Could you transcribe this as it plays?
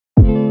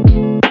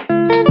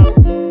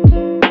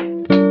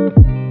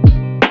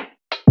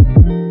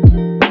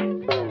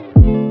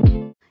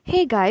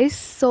guys,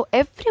 so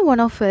every one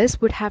of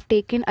us would have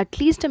taken at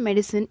least a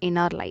medicine in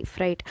our life,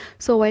 right?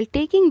 So while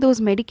taking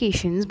those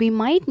medications, we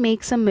might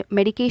make some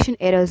medication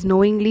errors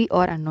knowingly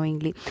or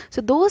unknowingly.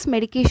 So those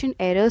medication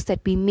errors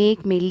that we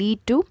make may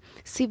lead to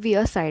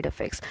severe side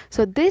effects.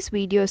 So this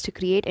video is to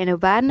create an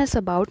awareness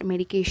about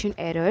medication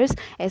errors,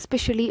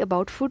 especially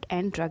about food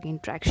and drug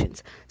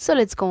interactions. So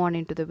let's go on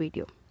into the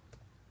video.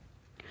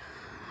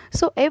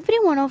 So, every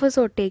one of us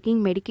are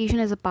taking medication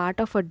as a part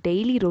of a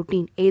daily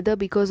routine, either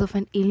because of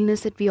an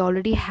illness that we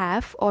already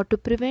have or to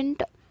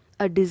prevent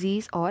a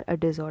disease or a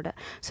disorder.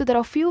 So, there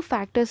are few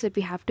factors that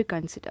we have to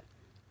consider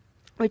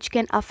which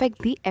can affect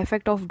the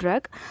effect of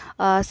drug,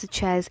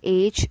 such as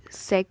age,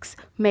 sex,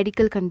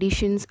 medical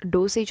conditions,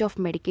 dosage of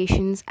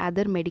medications,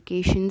 other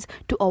medications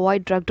to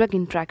avoid drug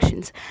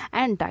interactions,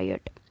 and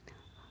diet,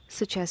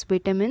 such as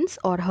vitamins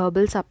or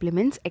herbal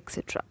supplements,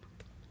 etc.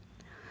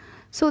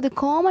 So, the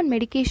common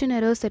medication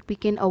errors that we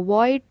can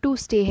avoid to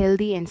stay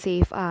healthy and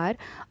safe are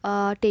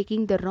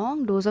taking the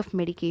wrong dose of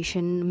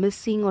medication,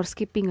 missing or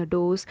skipping a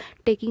dose,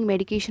 taking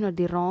medication at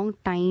the wrong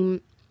time,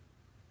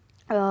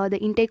 the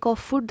intake of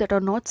food that are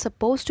not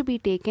supposed to be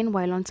taken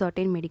while on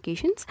certain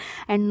medications,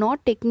 and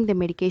not taking the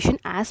medication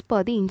as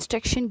per the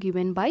instruction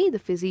given by the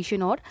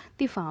physician or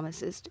the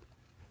pharmacist.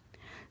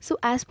 So,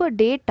 as per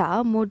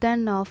data, more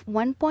than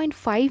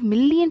 1.5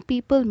 million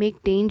people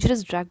make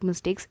dangerous drug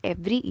mistakes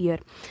every year,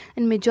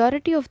 and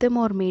majority of them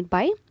are made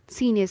by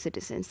senior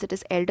citizens, that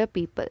is, elder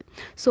people.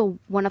 So,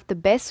 one of the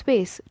best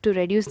ways to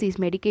reduce these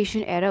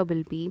medication error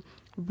will be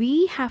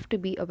we have to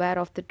be aware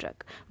of the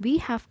drug. We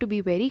have to be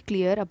very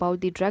clear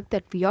about the drug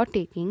that we are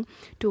taking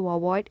to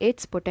avoid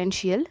its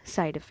potential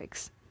side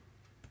effects.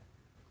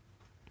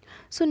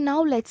 So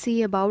now let's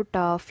see about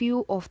a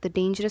few of the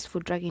dangerous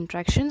food drug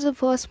interactions. The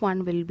first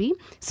one will be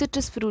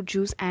citrus fruit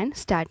juice and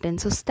statins.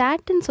 So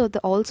statins are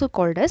also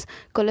called as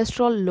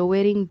cholesterol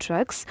lowering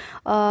drugs.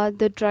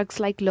 The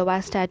drugs like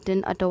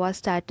lovastatin,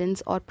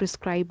 atorvastatins are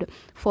prescribed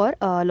for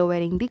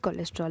lowering the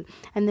cholesterol.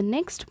 And the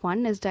next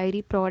one is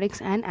dairy products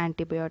and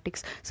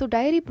antibiotics. So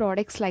dairy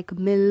products like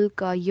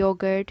milk,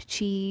 yogurt,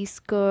 cheese,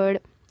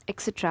 curd,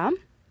 etc.,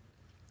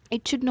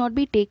 it should not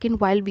be taken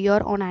while we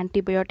are on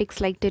antibiotics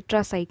like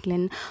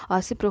tetracycline,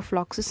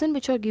 ciprofloxacin,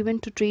 which are given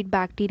to treat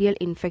bacterial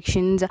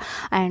infections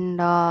and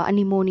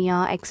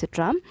pneumonia,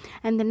 etc.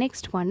 And the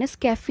next one is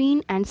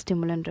caffeine and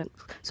stimulant drugs.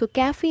 So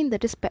caffeine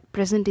that is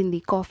present in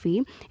the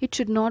coffee, it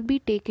should not be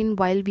taken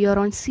while we are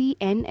on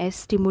CNS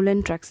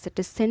stimulant drugs, that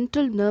is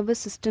central nervous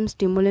system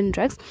stimulant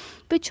drugs,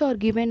 which are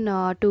given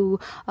to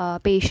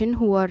patients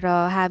who are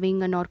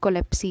having a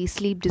narcolepsy,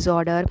 sleep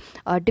disorder,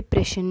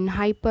 depression,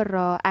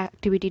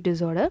 hyperactivity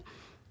disorder.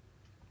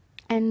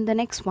 And the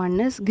next one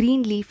is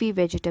green leafy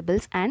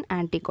vegetables and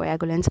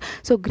anticoagulants.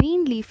 So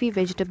green leafy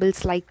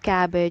vegetables like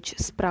cabbage,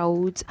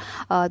 sprouts,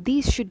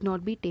 these should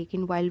not be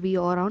taken while we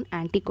are on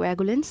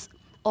anticoagulants,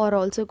 or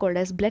also called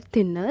as blood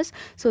thinners.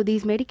 So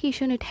these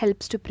medication, it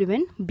helps to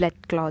prevent blood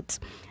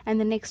clots. And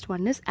the next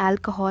one is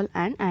alcohol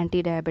and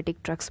anti-diabetic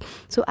drugs.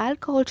 So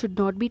alcohol should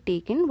not be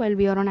taken while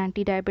we are on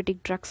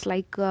anti-diabetic drugs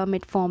like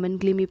metformin,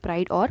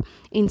 glimepiride, or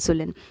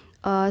insulin.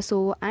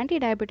 So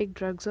anti-diabetic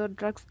drugs are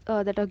drugs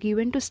that are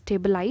given to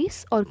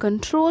stabilize or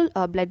control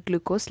blood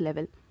glucose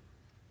level.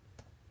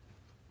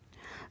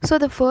 So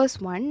the first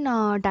one,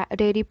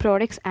 dairy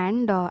products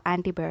and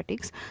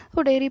antibiotics.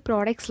 So dairy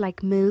products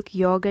like milk,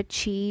 yogurt,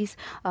 cheese,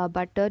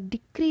 butter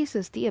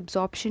decreases the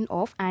absorption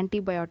of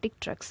antibiotic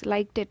drugs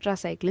like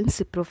tetracycline,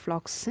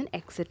 ciprofloxacin,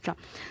 etc.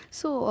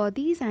 So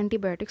these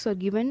antibiotics are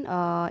given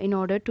in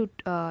order to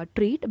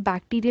treat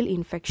bacterial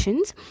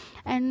infections,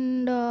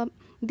 and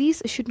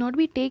these should not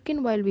be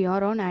taken while we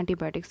are on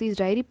antibiotics. These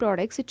dairy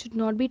products, it should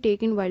not be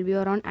taken while we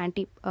are on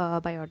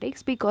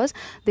antibiotics, because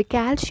the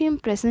calcium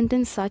present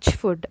in such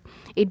food,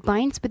 it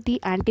binds with the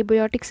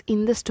antibiotics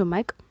in the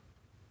stomach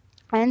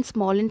and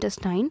small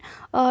intestine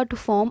to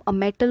form a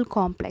metal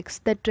complex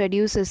that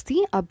reduces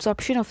the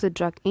absorption of the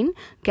drug in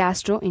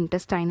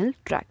gastrointestinal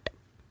tract.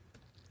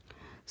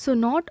 So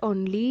not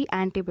only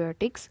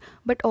antibiotics,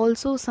 but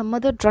also some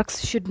other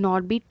drugs should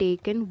not be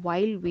taken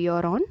while we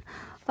are on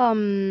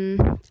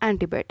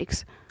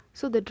antibiotics.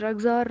 So the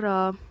drugs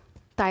are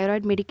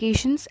thyroid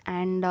medications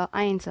and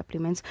iron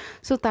supplements.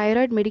 So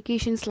thyroid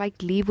medications like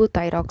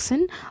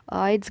levothyroxine,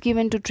 it's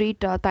given to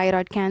treat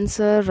thyroid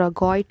cancer,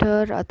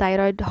 goiter,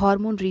 thyroid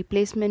hormone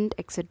replacement,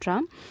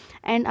 etc.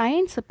 And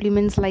iron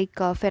supplements like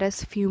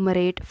ferrous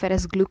fumarate,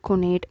 ferrous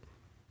gluconate,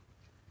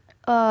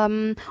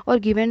 or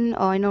given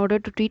in order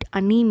to treat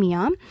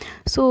anemia.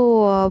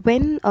 So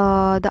when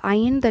the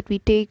iron that we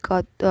take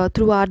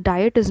through our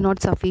diet is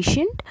not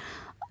sufficient,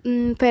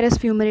 ferrous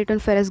fumarate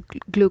and ferrous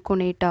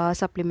gluconate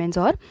supplements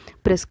are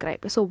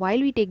prescribed. So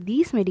while we take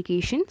these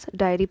medications,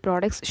 dairy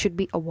products should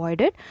be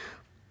avoided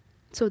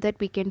so that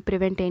we can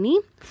prevent any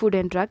food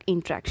and drug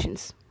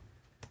interactions.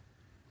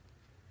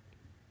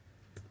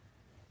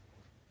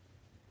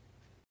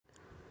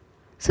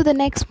 So the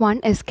next one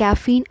is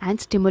caffeine and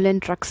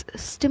stimulant drugs.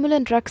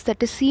 Stimulant drugs,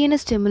 that is CNS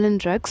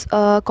stimulant drugs,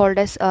 called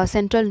as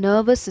central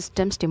nervous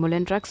system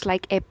stimulant drugs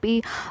like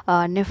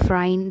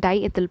epinephrine,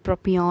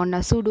 diethylpropion,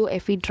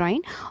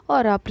 pseudoephedrine,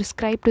 or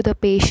prescribed to the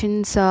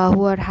patients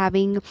who are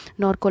having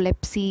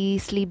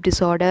narcolepsy, sleep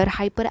disorder,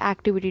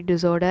 hyperactivity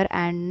disorder,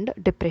 and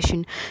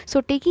depression.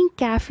 So taking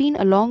caffeine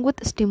along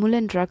with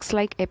stimulant drugs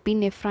like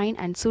epinephrine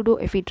and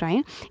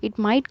pseudoephedrine, it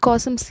might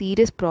cause some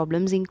serious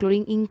problems,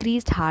 including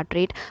increased heart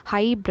rate,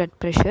 high blood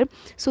pressure.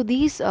 So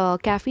these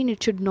caffeine,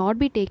 it should not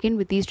be taken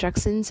with these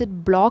drugs since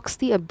it blocks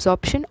the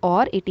absorption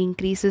or it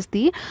increases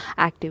the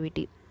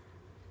activity.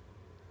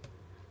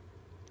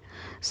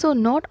 So,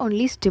 not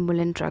only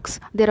stimulant drugs,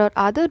 there are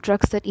other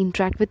drugs that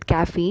interact with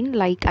caffeine,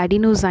 like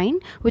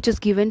adenosine, which is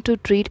given to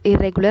treat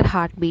irregular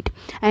heartbeat,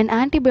 and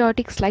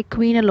antibiotics like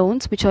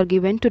quinolones, which are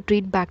given to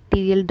treat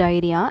bacterial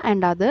diarrhea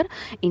and other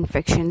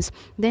infections.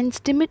 Then,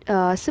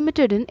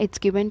 cimetidine, it's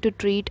given to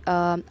treat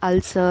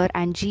ulcer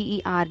and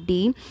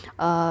GERD,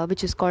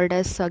 which is called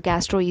as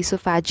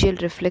gastroesophageal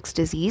reflux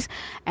disease.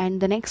 And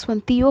the next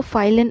one,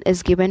 theophylline,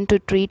 is given to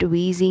treat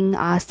wheezing,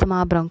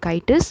 asthma,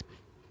 bronchitis,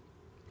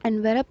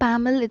 and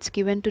verapamil, it's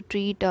given to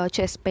treat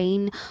chest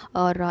pain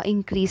or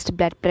increased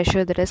blood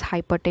pressure, that is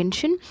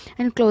hypertension.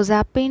 And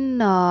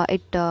clozapine,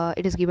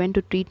 it is given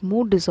to treat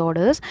mood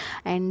disorders.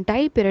 And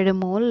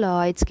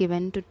dipyridamole, it's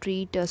given to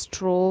treat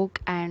stroke,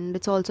 and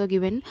it's also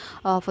given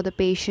for the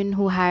patient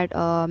who had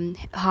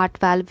heart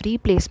valve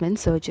replacement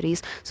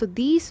surgeries. So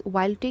these,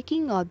 while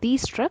taking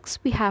these drugs,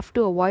 we have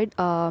to avoid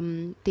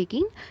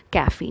taking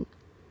caffeine.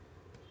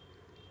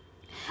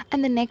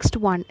 And the next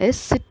one is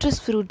citrus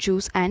fruit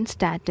juice and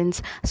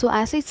statins. So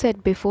as I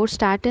said before,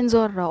 statins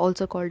are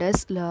also called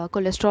as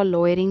cholesterol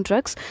lowering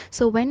drugs.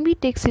 So when we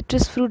take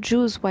citrus fruit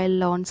juice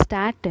while on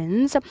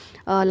statins,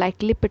 like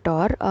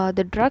Lipitor,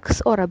 the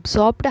drugs are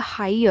absorbed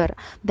higher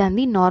than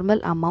the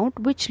normal amount,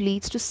 which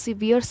leads to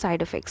severe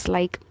side effects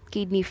like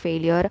kidney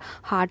failure,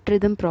 heart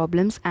rhythm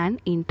problems, and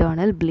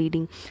internal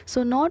bleeding.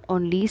 So not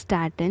only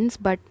statins,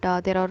 but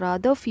there are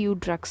other few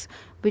drugs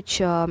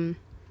which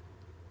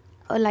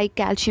like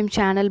calcium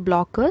channel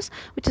blockers,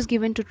 which is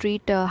given to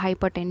treat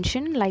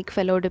hypertension, like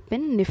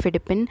felodipine,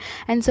 nifedipine,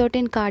 and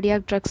certain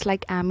cardiac drugs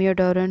like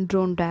amiodarone,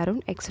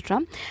 dronedarone,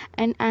 etc.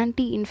 And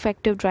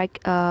anti-infective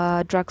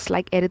drugs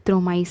like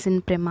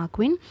erythromycin,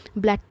 primaquine,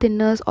 blood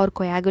thinners or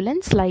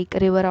coagulants like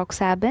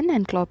rivaroxaban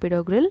and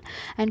clopidogrel,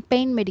 and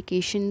pain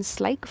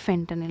medications like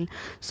fentanyl.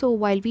 So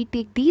while we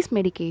take these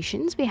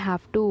medications, we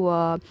have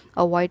to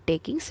avoid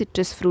taking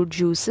citrus fruit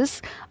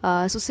juices.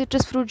 So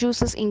citrus fruit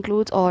juices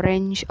includes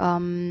orange,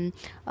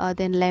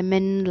 then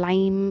lemon,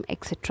 lime,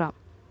 etc.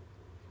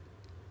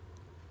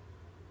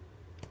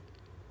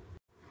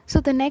 So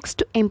the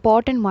next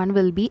important one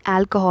will be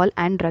alcohol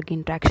and drug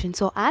interaction.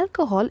 So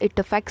alcohol, it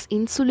affects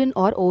insulin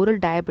or oral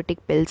diabetic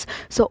pills.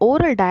 So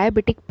oral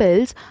diabetic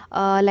pills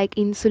like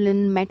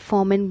insulin,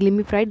 metformin,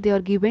 glimepiride, they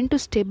are given to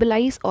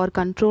stabilize or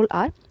control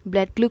our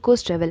blood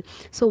glucose level.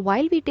 So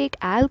while we take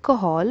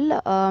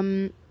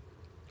alcohol,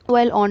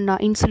 while on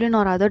insulin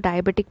or other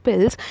diabetic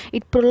pills,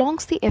 it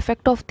prolongs the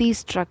effect of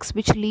these drugs,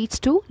 which leads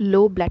to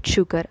low blood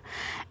sugar.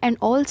 And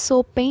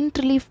also pain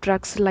relief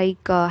drugs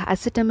like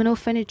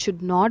acetaminophen, it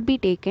should not be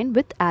taken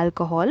with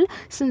alcohol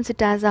since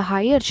it has a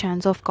higher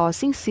chance of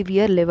causing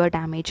severe liver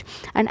damage.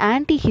 And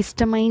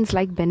antihistamines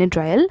like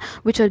Benadryl,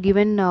 which are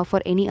given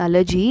for any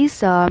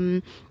allergies,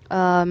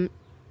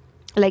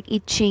 like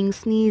itching,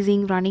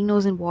 sneezing, running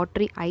nose, and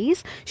watery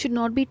eyes, should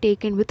not be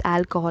taken with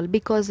alcohol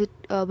because it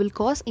will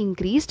cause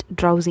increased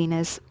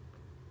drowsiness.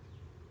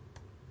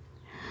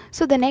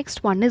 So the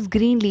next one is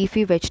green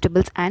leafy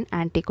vegetables and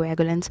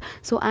anticoagulants.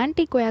 So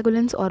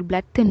anticoagulants or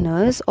blood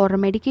thinners or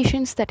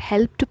medications that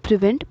help to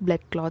prevent blood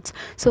clots.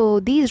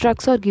 So these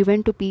drugs are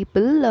given to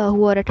people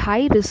who are at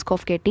high risk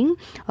of getting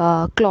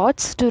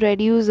clots to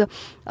reduce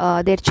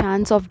their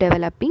chance of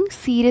developing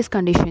serious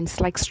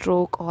conditions like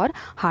stroke or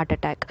heart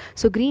attack.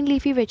 So green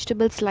leafy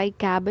vegetables like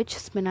cabbage,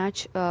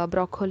 spinach,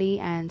 broccoli,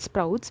 and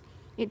sprouts,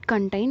 it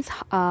contains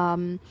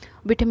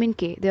vitamin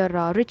K. They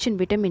are rich in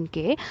vitamin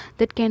K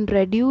that can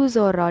reduce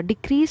or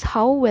decrease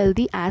how well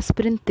the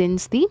aspirin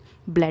thins the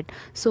blood.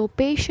 So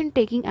patient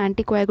taking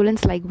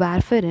anticoagulants like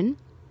warfarin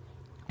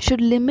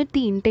should limit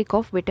the intake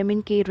of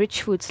vitamin K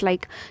rich foods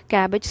like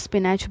cabbage,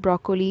 spinach,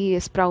 broccoli,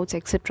 sprouts,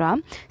 etc.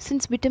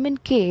 since vitamin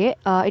K,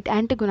 it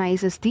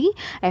antagonizes the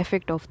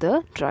effect of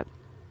the drug.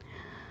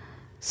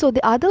 So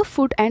the other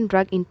food and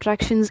drug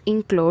interactions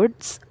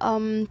includes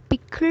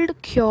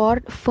pickled,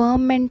 cured,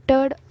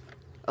 fermented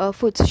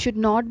foods should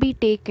not be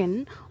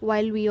taken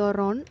while we are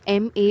on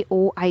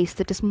MAOIs,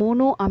 that is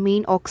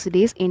monoamine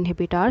oxidase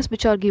inhibitors,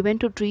 which are given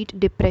to treat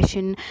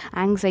depression,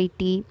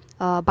 anxiety,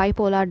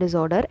 bipolar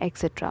disorder,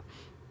 etc.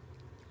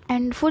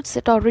 And foods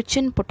that are rich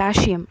in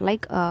potassium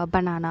like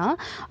banana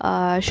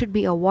should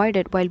be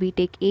avoided, while we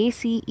take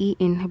ACE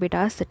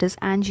inhibitors, that is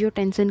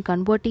angiotensin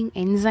converting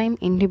enzyme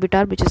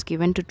inhibitor, which is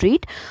given to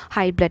treat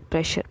high blood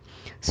pressure.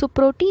 So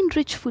protein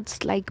rich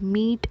foods like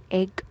meat,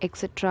 egg,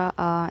 etc.,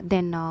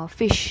 then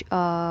fish,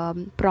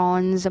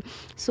 prawns,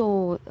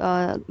 so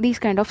these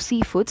kind of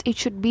seafoods, it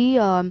should be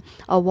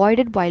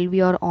avoided while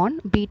we are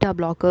on beta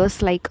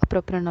blockers like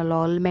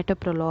propranolol,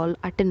 metoprolol,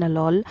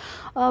 atenolol,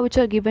 which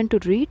are given to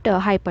treat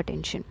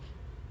hypertension.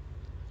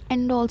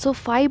 And also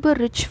fiber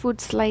rich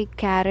foods like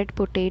carrot,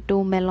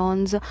 potato,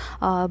 melons,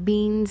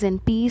 beans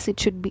and peas, it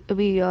should be,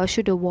 we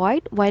should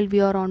avoid while we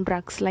are on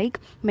drugs like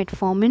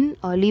metformin,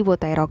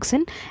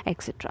 levothyroxine,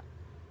 etc.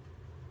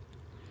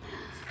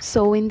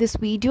 So in this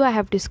video I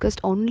have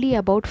discussed only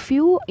about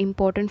few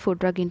important food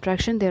drug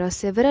interaction. There are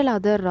several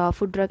other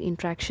food drug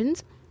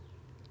interactions.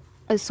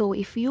 So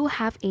if you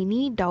have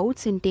any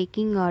doubts in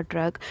taking a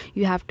drug,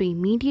 you have to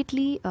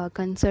immediately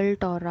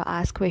consult or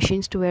ask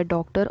questions to a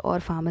doctor or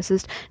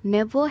pharmacist.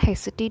 Never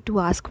hesitate to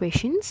ask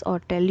questions or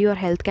tell your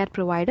healthcare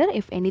provider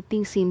if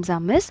anything seems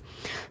amiss.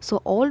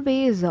 So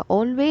always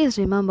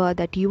remember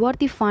that you are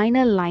the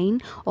final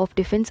line of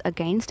defense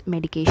against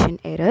medication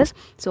errors.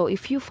 So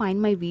if you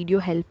find my video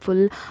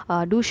helpful,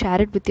 do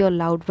share it with your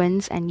loved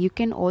ones, and you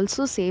can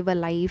also save a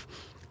life.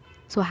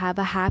 So have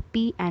a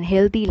happy and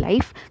healthy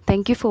life.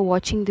 Thank you for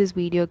watching this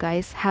video,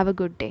 guys. Have a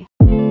good day.